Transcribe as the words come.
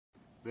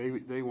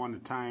They won the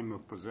time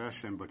of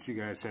possession, but you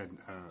guys had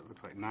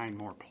looks like 9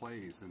 more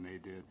plays than they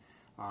did.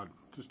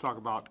 Just talk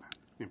about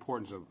the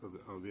importance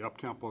of the up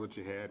tempo that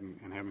you had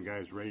and having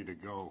guys ready to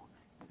go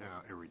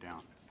every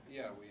down.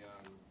 Yeah, we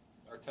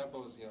our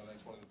tempos.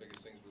 That's one of the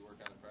biggest things we work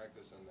on in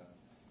practice, and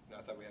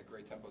I thought we had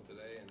great tempo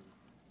today, and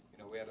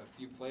we had a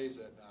few plays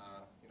that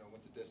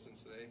went the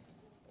distance today,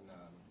 and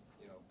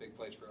big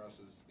plays for us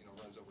is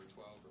runs over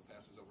 12 or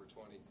passes over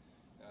 20,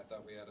 and I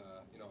thought we had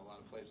a lot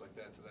of plays like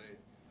that today,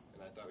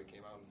 and I thought we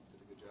came out and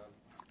did a good job.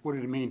 What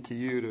did it mean to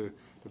you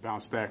to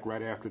bounce back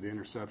right after the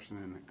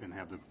interception and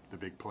have the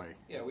big play?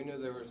 Yeah, we knew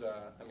there was it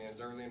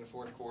was early in the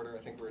fourth quarter.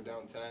 I think we were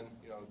down 10.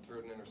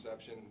 Threw an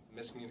interception,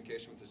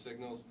 miscommunication with the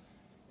signals,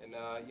 and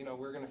we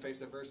were going to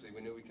face adversity.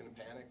 We knew we couldn't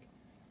panic.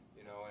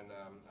 And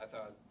I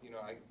thought,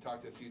 I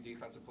talked to a few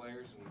defensive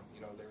players, and,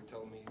 they were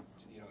telling me,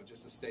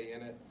 just to stay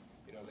in it.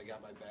 They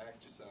got my back.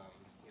 Just,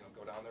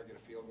 go down there, get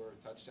a field goal or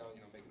a touchdown,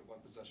 make it a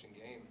one-possession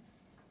game.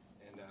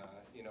 And,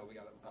 we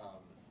got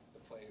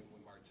the play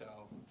with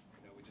Martell.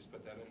 We just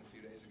put that in a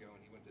few days ago, and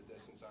he went the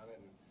distance on it.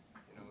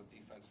 And, the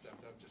defense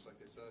stepped up just like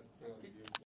they said.